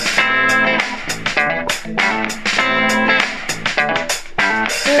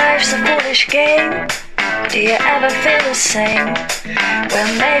childish game? Do you ever feel the same?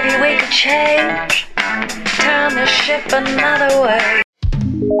 Well, maybe we could change, turn the ship another way.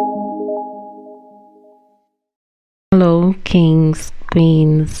 Hello, kings,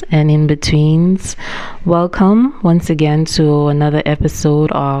 queens, and in-betweens. Welcome once again to another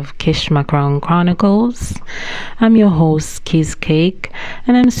episode of Kishmakron Chronicles. I'm your host, Kiz Cake,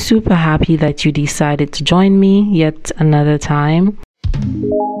 and I'm super happy that you decided to join me yet another time.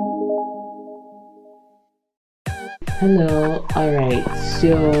 Hello, alright,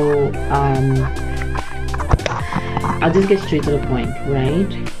 so I'll just get straight to the point, right?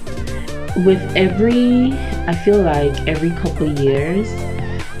 With I feel like every couple years,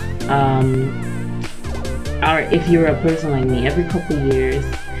 or if you're a person like me, every couple years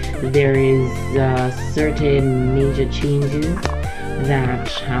there is certain major changes that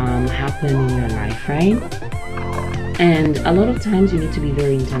happen in your life, right? And a lot of times you need to be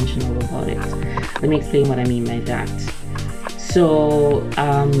very intentional about it. Let me explain what I mean by that. So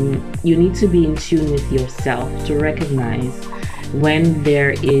you need to be in tune with yourself to recognize when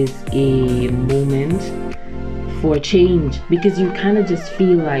there is a moment for change, because you kind of just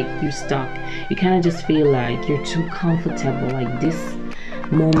feel like you're stuck. You kind of just feel like you're too comfortable. Like, this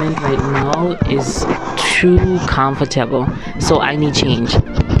moment right now is too comfortable, so I need change.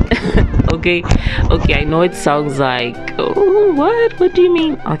 okay, I know it sounds like, oh, what do you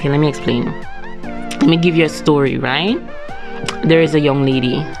mean? Okay, let me explain. Let me give you a story, right? There is a young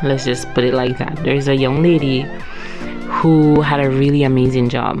lady, let's just put it like that. There is a young lady who had a really amazing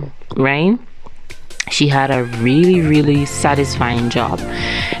job, right? She had a really, really satisfying job.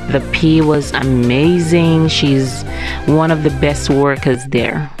 The pay was amazing. She's one of the best workers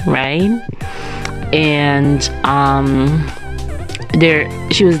there, right? And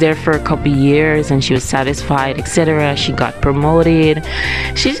she was there for a couple years and she was satisfied, etc. She got promoted.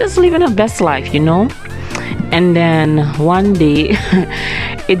 She's just living her best life, you know? And then one day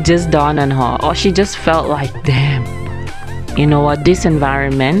it just dawned on her, or she just felt like, damn, you know what, this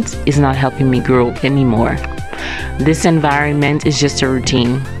environment is not helping me grow anymore. This environment is just a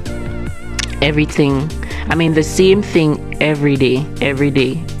routine. Everything, I mean, the same thing every day.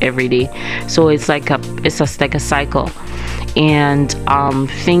 So it's like a cycle. And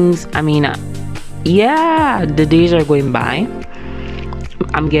things, I mean, the days are going by.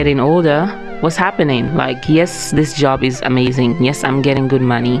 I'm getting older. What's happening? Like, yes, this job is amazing. Yes, I'm getting good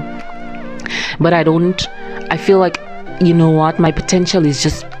money. But I feel like, you know what, my potential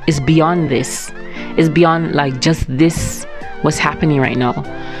is beyond this. It's beyond like just this, what's happening right now.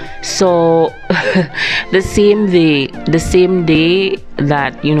 So the same day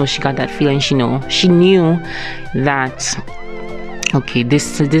that, you know, she got that feeling, she knew that, okay,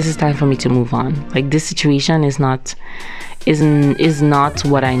 this is time for me to move on. Like, this situation is not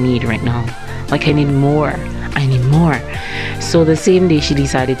what I need right now. Like, I need more. So the same day she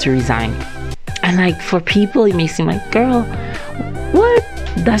decided to resign. And like, for people it may seem like, girl, what?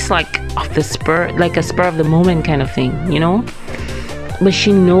 That's like off the spur, like a spur of the moment kind of thing, you know? But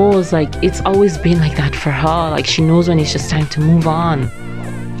she knows, like, it's always been like that for her. Like, she knows when it's just time to move on.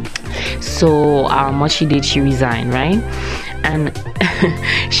 So what she did, she resigned, right? And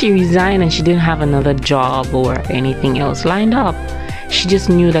she resigned and she didn't have another job or anything else lined up. She just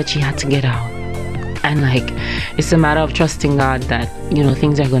knew that she had to get out. And like, it's a matter of trusting God that, you know,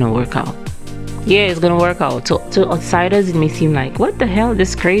 things are gonna work out. Yeah, it's gonna work out. To outsiders it may seem like, what the hell,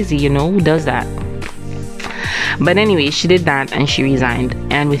 this crazy, you know, who does that? But anyway, she did that and she resigned.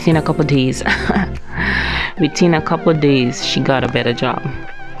 And within a couple days she got a better job.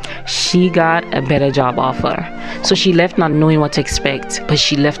 She got a better job offer. So she left not knowing what to expect, but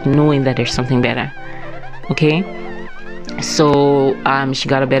she left knowing that there's something better. Okay? So she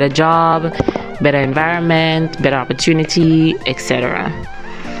got a better job, better environment, better opportunity, etc.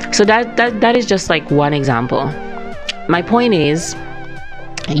 So that is just like one example. My point is,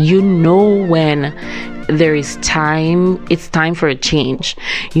 you know, when there is time, it's time for a change.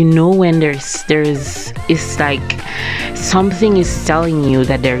 You know, when it's like something is telling you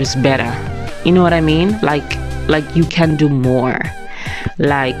that there is better. You know what I mean? Like you can do more.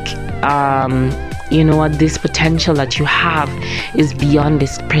 Like, you know what, this potential that you have is beyond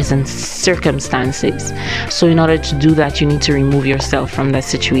this present circumstances. So in order to do that, you need to remove yourself from that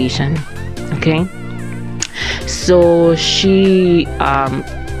situation. Okay? So she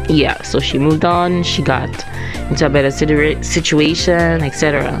so she moved on, she got into a better situation,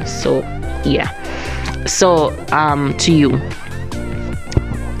 etc. So to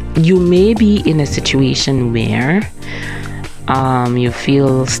you may be in a situation where you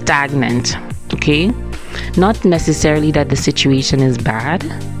feel stagnant. Okay, not necessarily that the situation is bad,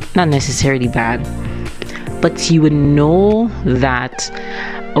 not necessarily bad, but you would know that,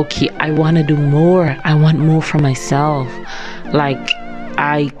 okay, I want to do more. I want more for myself. Like,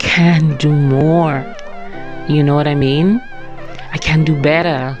 I can do more. You know what I mean? I can do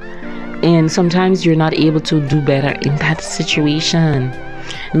better. And sometimes you're not able to do better in that situation.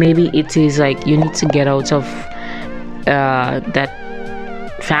 Maybe it is like you need to get out of that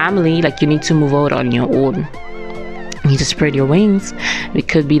family. Like, you need to move out on your own. You need to spread your wings. It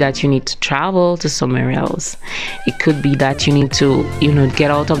could be that you need to travel to somewhere else. It could be that you need to,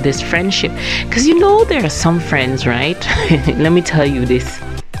 get out of this friendship. Because there are some friends, right? Let me tell you this.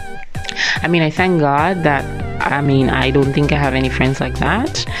 I mean, I thank God that, I don't think I have any friends like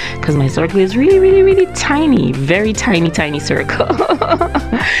that, because my circle is really, really, really tiny. Very tiny, tiny circle.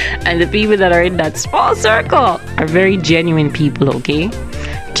 And the people that are in that small circle are very genuine people, okay?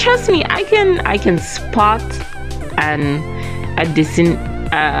 Trust me, I can spot and a decent,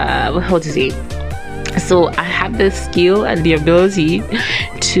 how to say. So I have the skill and the ability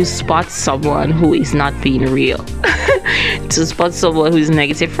to spot someone who is not being real. To spot someone who is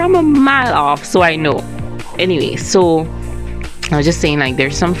negative from a mile off, so I know. Anyway, so I was just saying, like,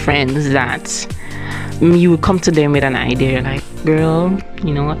 there's some friends that you would come to them with an idea, like, girl,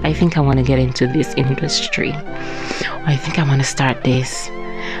 I think I want to get into this industry. I think I want to start this.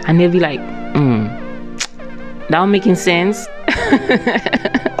 And they'll be like, that making sense?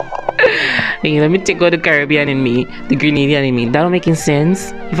 Let me take out the Caribbean in me, the Grenadian in me. That don't making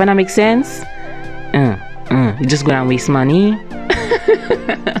sense. If I not make sense, you just go and waste money.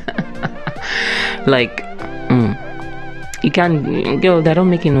 Like, you can't, girl, that don't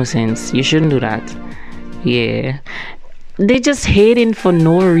make no sense. You shouldn't do that. Yeah, they just hating for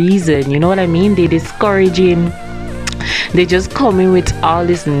no reason. You know what I mean? They discouraging. They just come in with all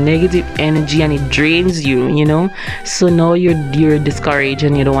this negative energy and it drains you, so now you're discouraged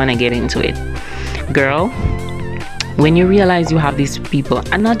and you don't want to get into it. Girl, when you realize you have these people,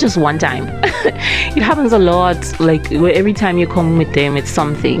 and not just one time, it happens a lot. Like, every time you come with them with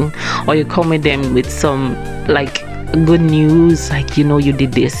something, or you come with them with some, like, good news, like, you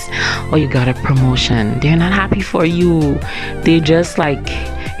did this, or you got a promotion, they're not happy for you. They're just like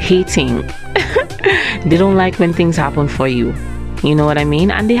hating. They don't like when things happen for you. You know what I mean?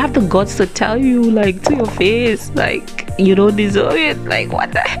 And they have the guts to tell you, like, to your face, like, you don't deserve it. Like,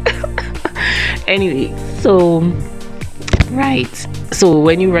 what the hell? Anyway, so right. So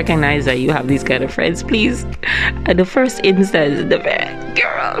when you recognize that you have these kind of friends, please, at the first instance,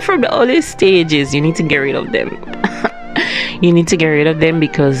 girl, from the early stages, you need to get rid of them. You need to get rid of them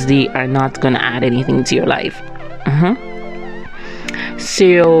because they are not gonna add anything to your life.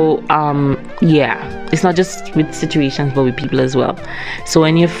 So yeah, it's not just with situations but with people as well. So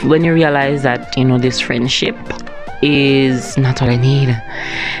when you realize that this friendship is not what I need,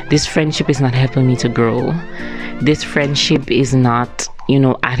 this friendship is not helping me to grow, this friendship is not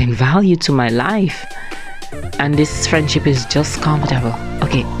adding value to my life, and this friendship is just comfortable,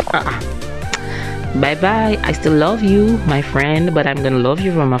 okay, bye bye. I still love you, my friend, but I'm gonna love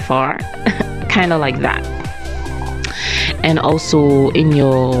you from afar. Kind of like that. And also in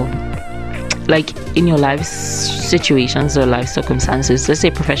your life situations or life circumstances, let's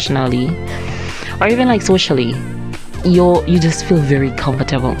say professionally or even like socially, you just feel very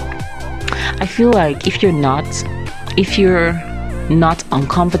comfortable. I feel like if you're not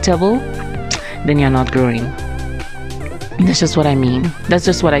uncomfortable, then you're not growing. That's just what I mean. That's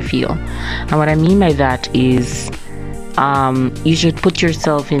just what I feel. And what I mean by that is you should put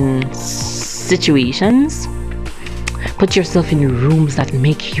yourself in situations, put yourself in rooms that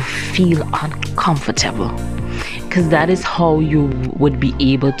make you feel uncomfortable, because that is how you would be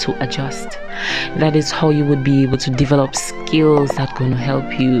able to adjust. That is how you would be able to develop skills that are going to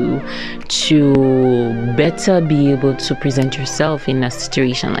help you to better be able to present yourself in a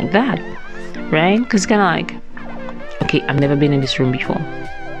situation like that, right? Because kind of like, okay, I've never been in this room before.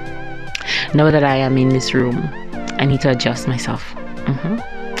 Now that I am in this room, I need to adjust myself.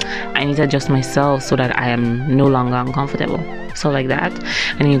 I need to adjust myself so that I am no longer uncomfortable. So like that.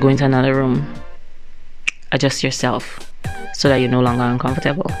 And then you go into another room, adjust yourself so that you're no longer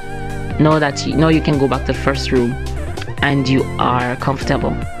uncomfortable. Know that you can go back to the first room and you are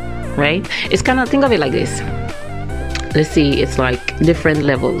comfortable, right? It's kind of, think of it like this. Let's say it's like different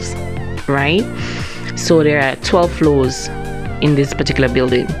levels, right? So there are 12 floors in this particular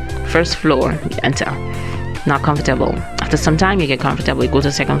building. First floor, you enter, not comfortable. After some time you get comfortable, you go to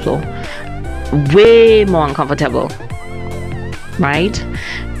the second floor, way more uncomfortable, right?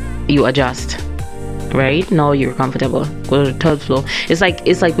 You adjust, right? Now you're comfortable, go to the third floor. It's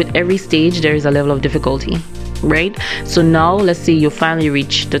like with every stage there is a level of difficulty, right? So now let's say you finally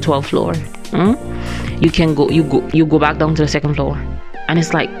reach the 12th floor. You go back down to the 2nd floor, and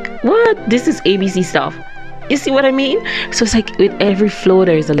it's like, what? This is ABC stuff. You see what I mean? So it's like with every floor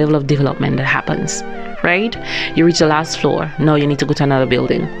there is a level of development that happens, right? You reach the last floor, now you need to go to another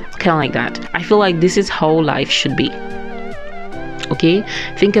building, kind of like that. I feel like this is how life should be. Okay,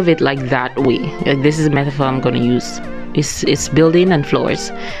 think of it like that way. Like, this is a metaphor I'm going to use. It's building and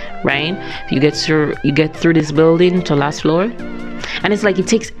floors, right? You get through this building to last floor, and it's like it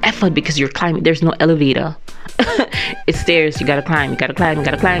takes effort because you're climbing. There's no elevator. It's stairs. You gotta climb. Keep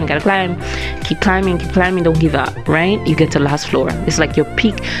climbing. Don't give up, right? You get to the last floor. It's like the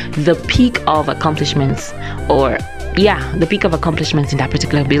peak of accomplishments, the peak of accomplishments in that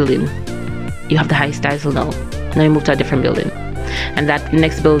particular building. You have the highest title now. Now you move to a different building, and that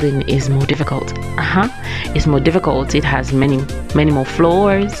next building is more difficult. It's more difficult. It has many more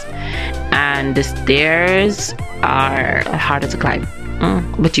floors, and the stairs are harder to climb.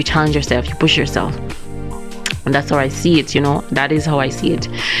 But you challenge yourself. You push yourself. And that's how I see it, that is how I see it.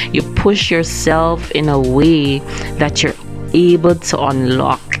 You push yourself in a way that you're able to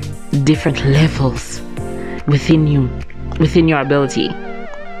unlock different levels within you, within your ability.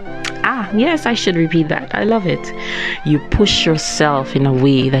 Yes, I should repeat that. I love it. You push yourself in a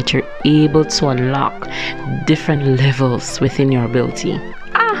way that you're able to unlock different levels within your ability.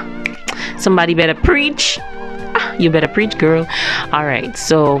 Somebody better preach. You better preach, girl. All right,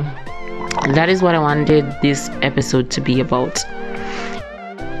 so that is what I wanted this episode to be about.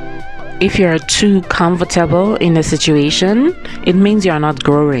 If you're too comfortable in a situation, it means you're not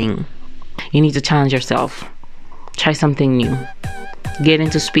growing. You need to challenge yourself. Try something new. Get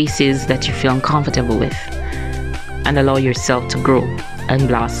into spaces that you feel uncomfortable with, and allow yourself to grow and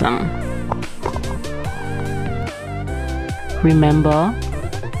blossom. Remember,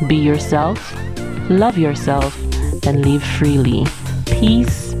 be yourself, love yourself, and live freely.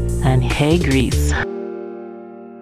 Peace and hey, Greece.